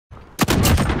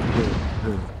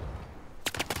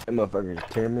That motherfucker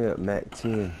tear me up, Mac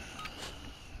 10.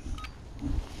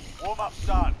 Warm-up's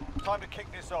done. Time to kick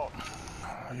this off.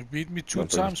 You beat me 2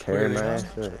 times, Tear Brady, my huh? ass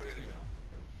up.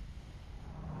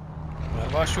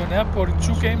 Was you on airport in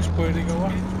 2 games, Brady, or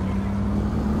what?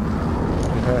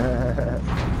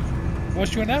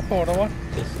 Was you in airport or what?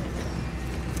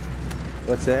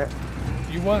 What's that?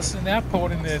 You was in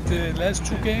airport in the last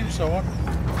 2 games or what?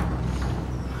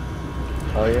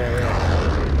 Oh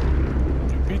yeah.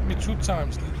 You beat me 2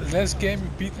 times. The last game you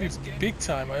beat me big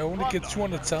time. I only get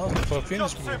 200,000 for a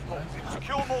finish move, man.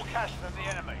 Secure more cash than the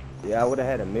enemy. Yeah, I would have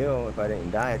had a meal if I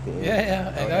didn't die at the end.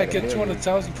 Yeah, and I get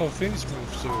 200,000 for a finish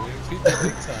move, so you beat me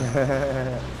big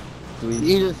time.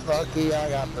 You just lucky I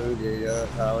got food here.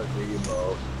 I was for you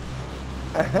both.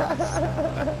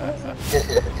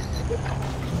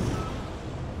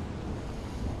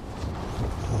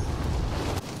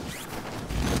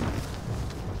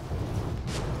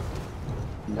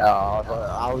 No,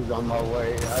 I was on my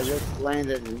way. I just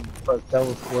landed in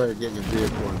Telus Square getting a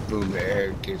vehicle and boom, the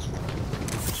air gets.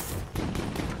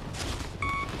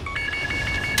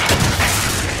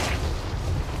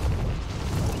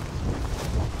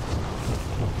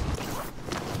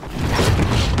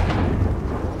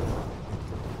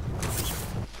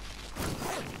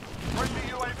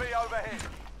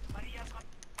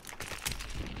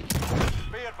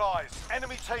 Be advised,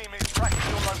 enemy team is tracking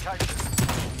your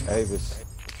location. Avis.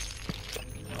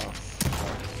 Oh,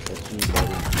 that's you,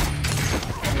 buddy.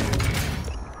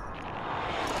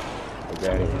 I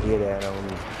got it. Get that on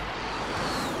me.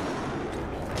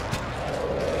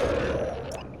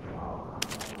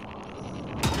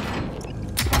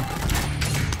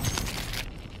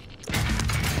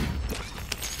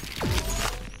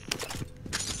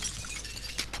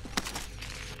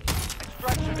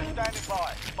 Extraction is standing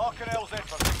by. Mark an LZ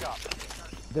for pickup.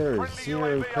 There are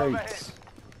 0 crates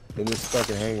in this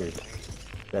fucking hangar.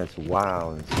 That's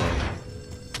wild and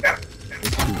stuff.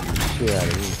 It's shooting the shit out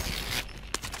of me.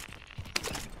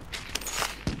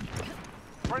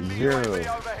 0.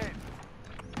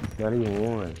 Not even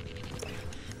 1.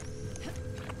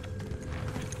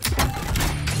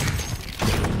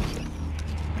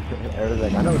 I was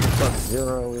like, I know what the fuck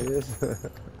 0 is.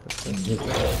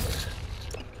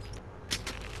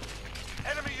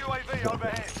 Enemy UAV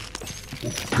overhead.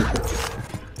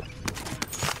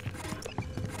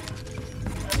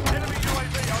 Enemy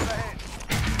UAV overhead.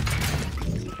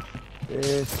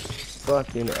 This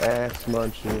fucking ass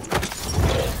muncher.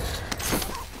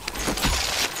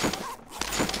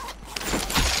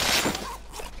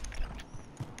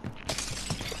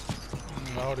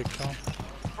 Now they come.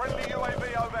 Friendly UAV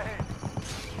overhead.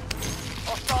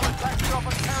 Hostile attack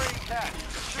chopper carrying cash.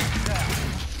 Shoot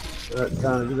down.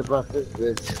 Time to get about this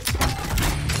bitch.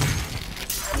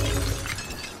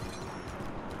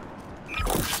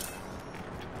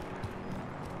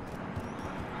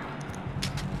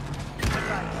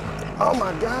 Oh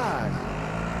my god!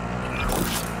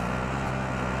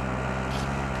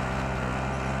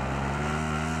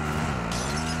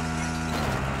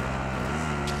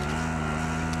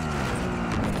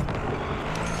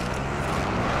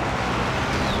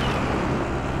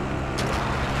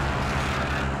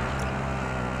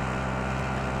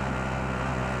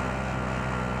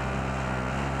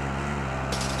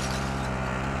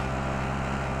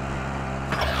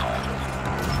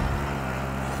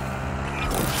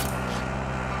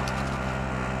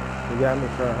 You got me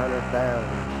for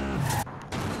 100,000.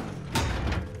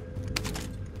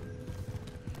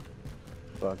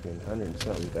 Fucking 100 and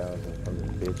something thousand from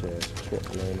this bitch ass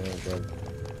trip laying there, brother.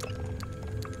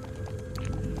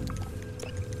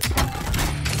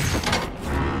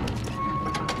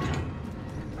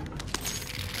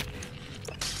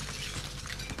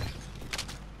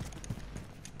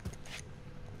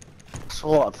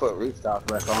 Swore I put restock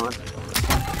back on.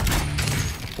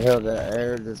 Hell, that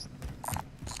air just.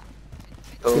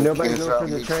 Did nobody go from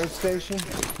the train station?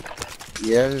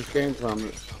 Yeah, this came from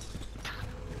it.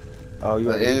 Oh,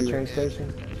 you at the train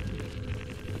station?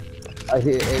 I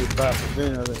hit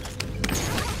 85% of it.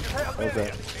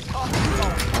 Okay.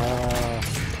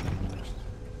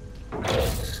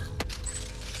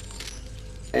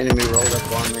 Enemy rolled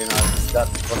up on me and I got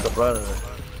the fuck up out of it.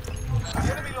 The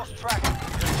enemy lost track.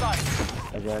 You're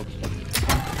safe. I got you.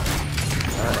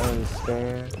 I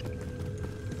understand.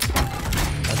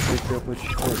 I picked up what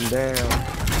you're putting down.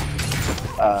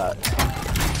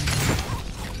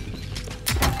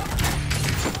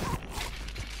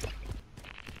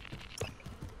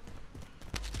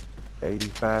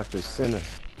 85%.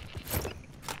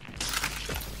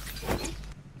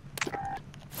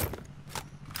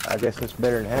 I guess it's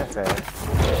better than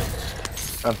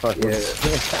half-ass. I'm fucking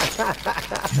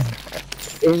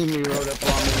Enemy rode up on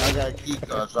me. I got a key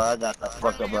card, so I got the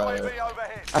fuck up out of UAV here.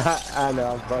 overhead. I know,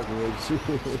 I'm fucking with you.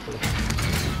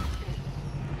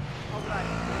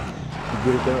 You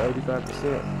get it though, 85%?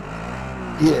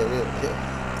 Yeah.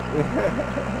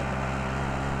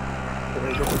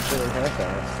 They get the shit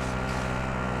half-ass.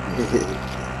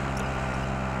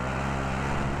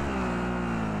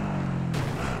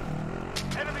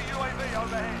 Enemy UAV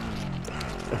overhead.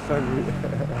 I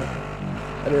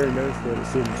never noticed that it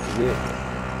said zip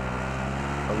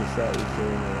on the side. It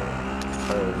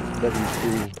said W3.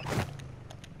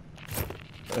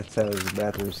 That's how his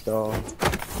bathroom stall.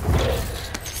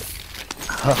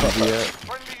 Yeah.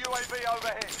 Friendly UAV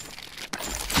overhead.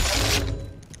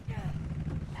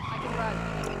 I can run.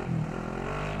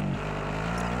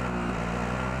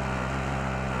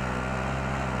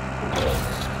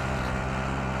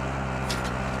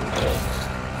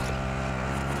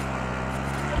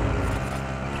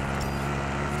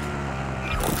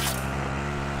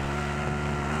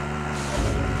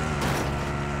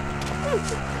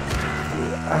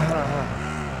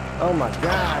 Oh my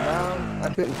god, dog.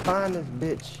 I couldn't find this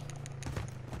bitch.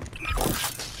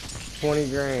 20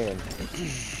 grand.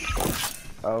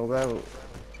 Oh, that was...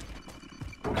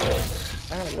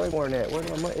 I had way more than that. Where's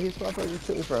my money? His motherfucker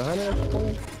took me for 100 or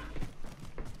something?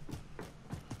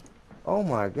 Oh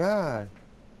my god.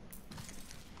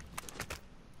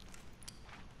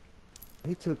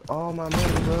 He took all my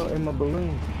money, bro, in my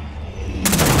balloon.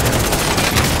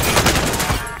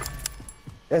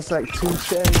 That's like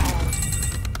 270.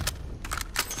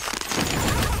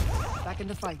 Back in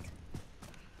the fight.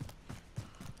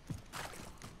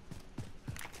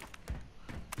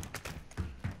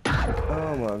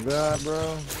 Oh my god,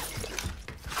 bro.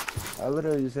 I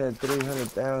literally just had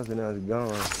 300,000 and I was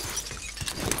gone.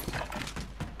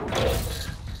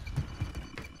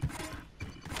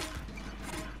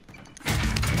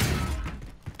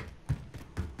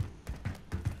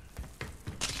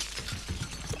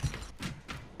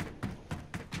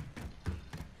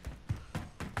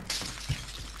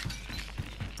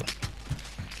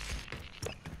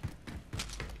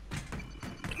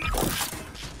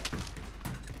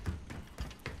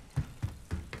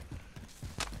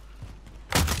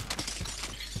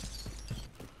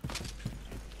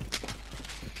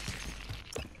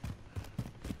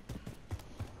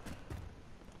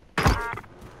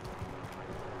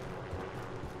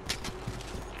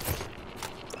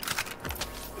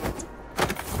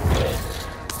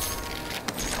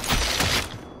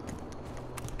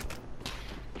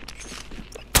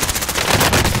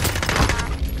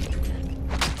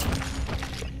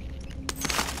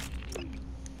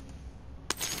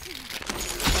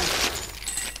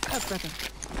 That's better.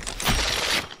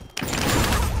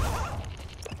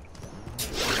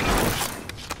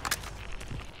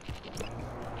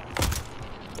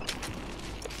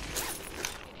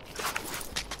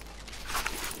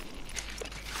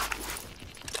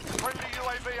 Friendly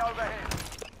UAV overhead.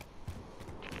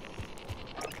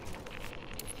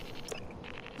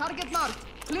 Target marked.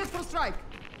 Clear for strike.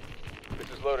 This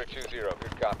is Loader 2-0.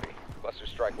 Good copy. Cluster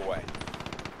strike away.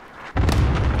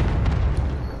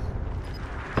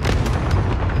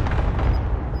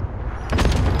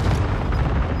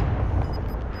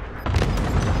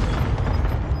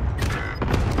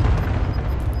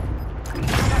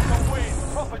 That's a win.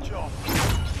 Proper job.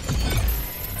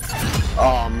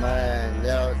 Oh man,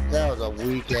 that was a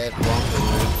weak ass bunker,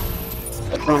 man.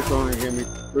 That bunker only gave me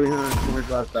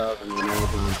 325,000 and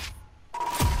everything.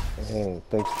 Hey,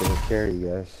 thanks for the carry,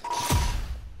 guys.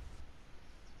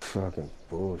 Fucking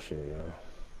bullshit, yo.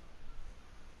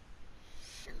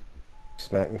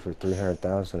 Smacked me for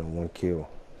 300,000 and 1 kill.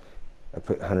 I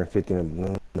put 150 in a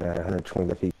balloon and I had 120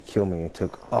 left. He killed me and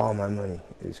took all my money.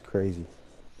 It's crazy.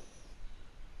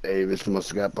 Davis must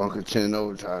have got bunker 10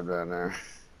 overtime down there.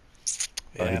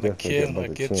 Oh, Yeah, he and I definitely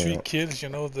got get Bunker 3 10. kills, you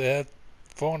know, they had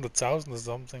 400,000 or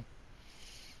something.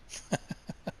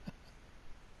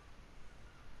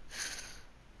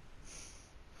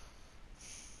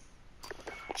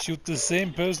 Shoot the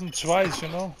same person twice, you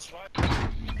know.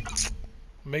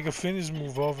 Make a finish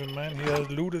move off him, man. He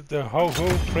had looted the whole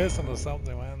present or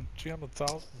something, man.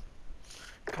 300,000.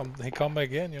 He come back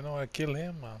again, you know. I kill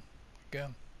him, man.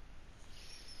 Again.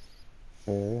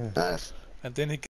 Yeah. Nice. And then he